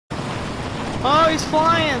Oh, he's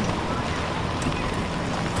flying.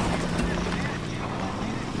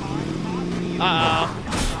 Uh-oh.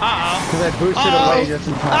 Uh-oh. Because I boosted away just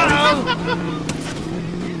in time. Uh-oh.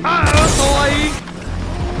 Uh-oh, boy.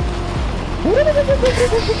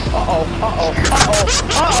 Uh-oh. Uh-oh. Uh-oh.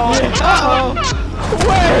 Uh-oh. Uh-oh.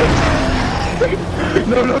 Wait!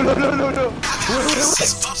 No.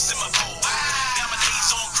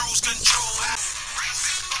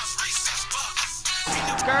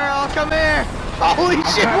 Girl, come here! Holy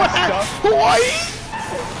shit, what?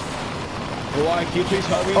 Can you please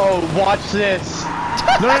help me? Oh, watch this.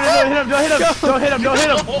 No, don't hit him.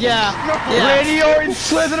 Yeah. Radio and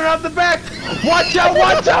slithering out the back. Watch out. KO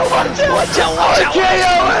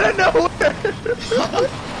Out of nowhere.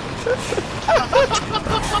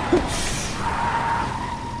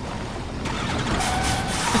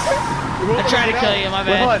 I tried to kill you, my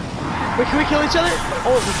bad. Hold on. Wait, can we kill each other?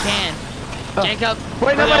 Oh, we can. Jacob.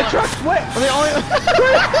 Wait, no, my truck. Wait. We're the only.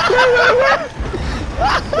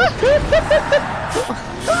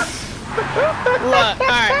 Look,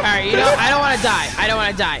 alright, you know, I don't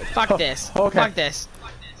want to die. Fuck this. Okay. Fuck this.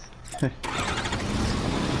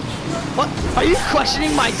 What? Are you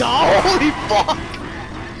questioning my doll? Holy fuck!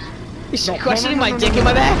 Is she questioning my dick in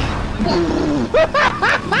my back?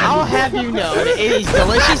 I'll have you know that it is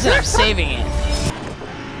delicious and I'm saving it.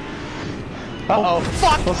 Uh-oh.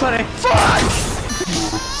 Fuck! What's funny? Fuck!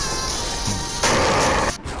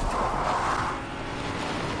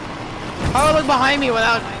 How do I look behind me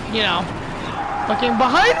without, you know, looking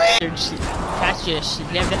behind me? Catch you, shit.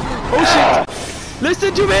 Oh shit!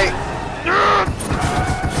 Listen to me!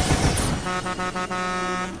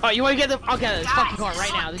 Oh, you wanna get the? I'll get this fucking car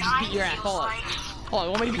right now. They just beat your ass. Hold on. Hold on,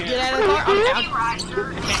 you want me to get out of the car?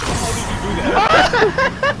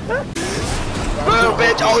 Move,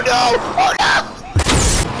 bitch! Oh no! Oh no!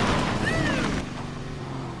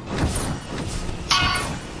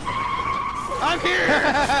 I'm here!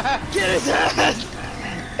 Get his ass!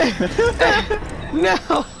 No!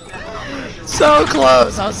 So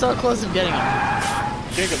close! I was so close to getting him.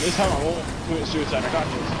 Jacob, this time I won't commit suicide. I got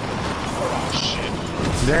this. Oh shit.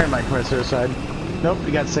 Darren might commit suicide. Nope,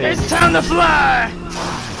 we got saved. It's time to fly!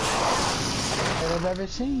 What I've ever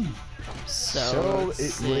seen. So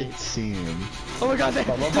it would seem. Oh my god,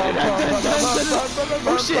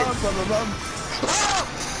 oh shit!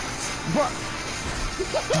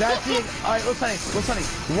 That's it. Alright, look funny.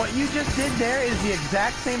 What you just did there is the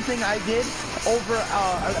exact same thing I did over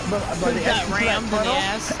by the got rammed in the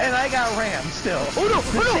ass. And I got rammed still. Oh no!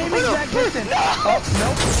 The same exact distance.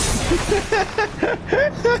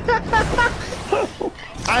 Oh,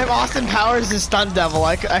 I'm Austin Powers and Stunt Devil.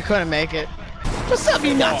 I couldn't make it. What's up,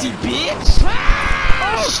 you Nazi bitch?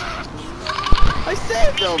 Oh, I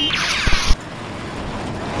saved him!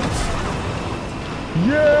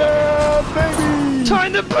 Yeah, baby!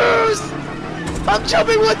 Time to boost! I'm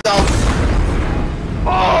jumping with them!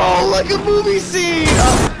 Oh, like a movie scene!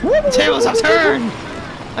 Tables have turned!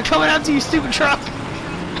 I'm coming after you, stupid truck!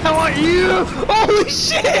 I want you! Holy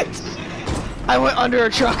shit! I went under a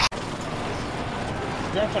truck.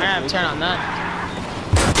 I have to turn on that.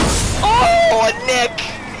 Oh, a nick!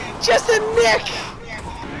 Just a nick!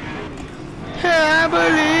 I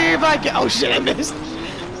believe I can. Oh shit, I missed!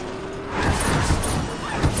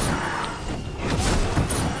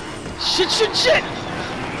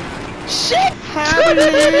 Shit! I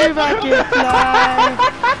believe I can fly!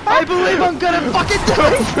 I believe I'm gonna fucking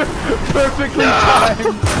die! Perfectly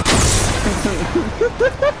timed!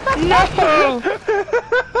 No!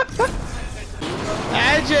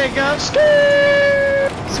 Hi, Jacob! Skirt!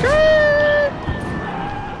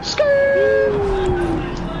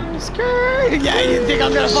 Yeah, you think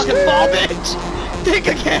I'm gonna fucking fall, bitch? Think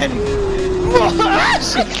again!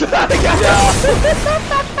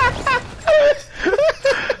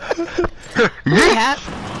 Yeah.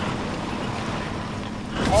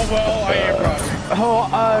 Oh well, I am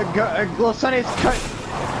proud. Little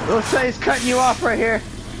Sonny's cutting you off right here.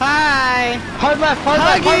 Hi! Hard left!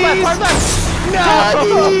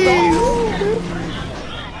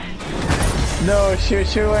 No, she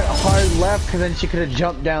went hard left because then she could have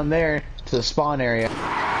jumped down there to the spawn area.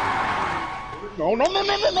 No.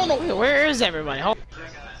 Wait, where is everybody? Hold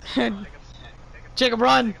Jacob,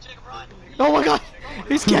 run! Oh my god!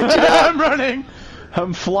 He's catching up! I'm running!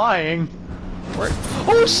 I'm flying. Where?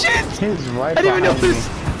 Oh shit! He's right I didn't even behind me. notice!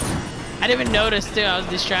 I didn't even notice too, I was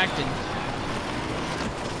distracted.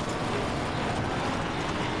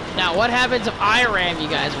 Now what happens if I ram you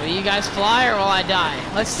guys? Will you guys fly or will I die?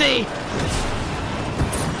 Let's see!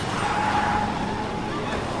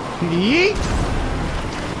 Yeet!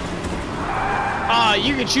 Oh,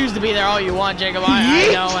 you can choose to be there all you want, Jacob.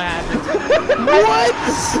 I know what happens. What?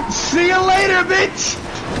 See you later, bitch!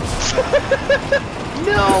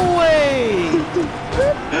 No way!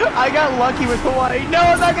 I got lucky with Hawaii. No,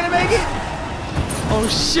 I'm not gonna make it! Oh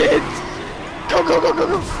shit! Go, go, go, go,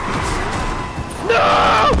 go!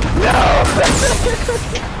 No! No!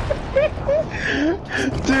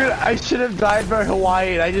 Dude, I should have died by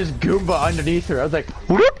Hawaii and I just Goomba underneath her. I was like,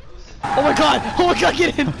 whoop! Oh my god! Oh my god,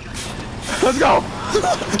 get in! Let's go!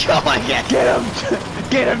 Let's go, I guess! Get him!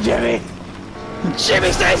 Get him, Jimmy!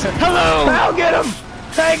 Jimmy says hello! I'll get him!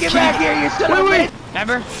 Hey, get back here, you son of a bitch!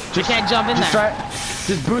 Remember? You can't jump in Just there.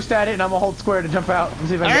 just boost at it and I'm gonna hold square to jump out and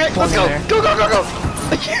see if I can Alright, get let's flung go! in there. Go, go, go, go!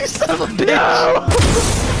 You son of a bitch!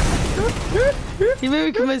 You made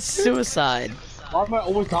me commit suicide. Why am I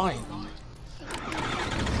always dying?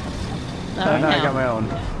 Now I got my own.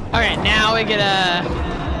 Alright, now we can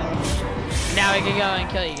go and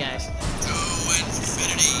kill you guys.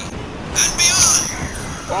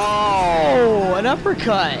 Oh, an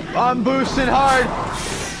uppercut. I'm boosting hard.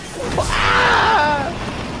 Ah!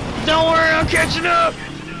 Don't worry, I'm catching up.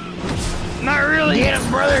 Not really. Get him,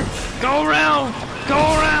 brother. Go around. Go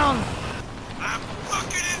around.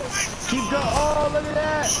 Keep going. Oh, look at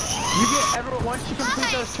that. You get everyone once you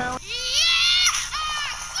complete those challenges.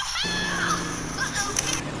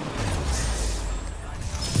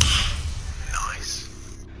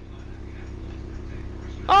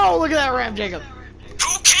 Oh, look at that ramp, Jacob.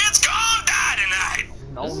 Two kids gone die tonight.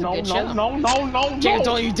 This is a good show. Jacob,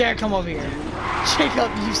 don't you dare come over here.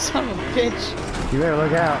 Jacob, you son of a bitch. You better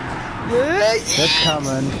look out. That's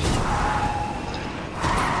coming.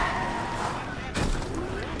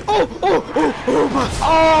 Oh, oh, oh, oh, my.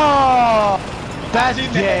 Oh! That's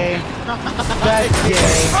gay. That's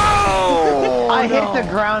gay. Oh! I no. hit the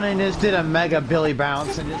ground and just did a mega Billy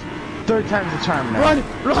bounce and just third time's the charm now. Run!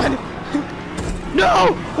 Run!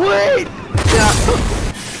 No! Wait! No!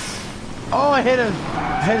 Oh, I hit him.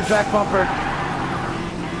 I hit his back bumper.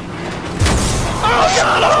 Oh,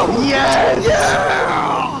 got him! Yes!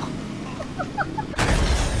 Yeah!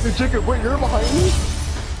 Hey, Jacob, wait, you're behind me?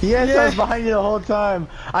 Yes, Yeah. I was behind you the whole time.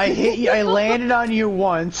 I hit you. I landed on you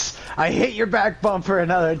once. I hit your back bumper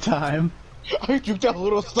another time. I juked out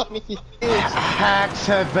little Sonny. Hacks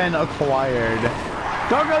have been acquired.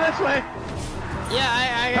 Don't go this way. Yeah,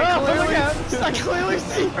 Oh, look out. I clearly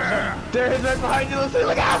see her. There is right behind you. Listen,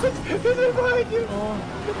 look out. He's right behind you.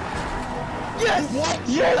 Yes! What?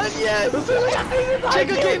 Yes. Yes! Listen, look out. He's right behind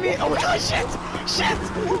Jacob you. gave me. Oh my god! Shit! Shit!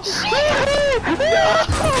 Shit!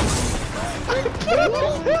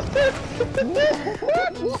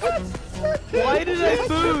 Why did I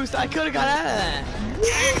boost? I could have got out of that.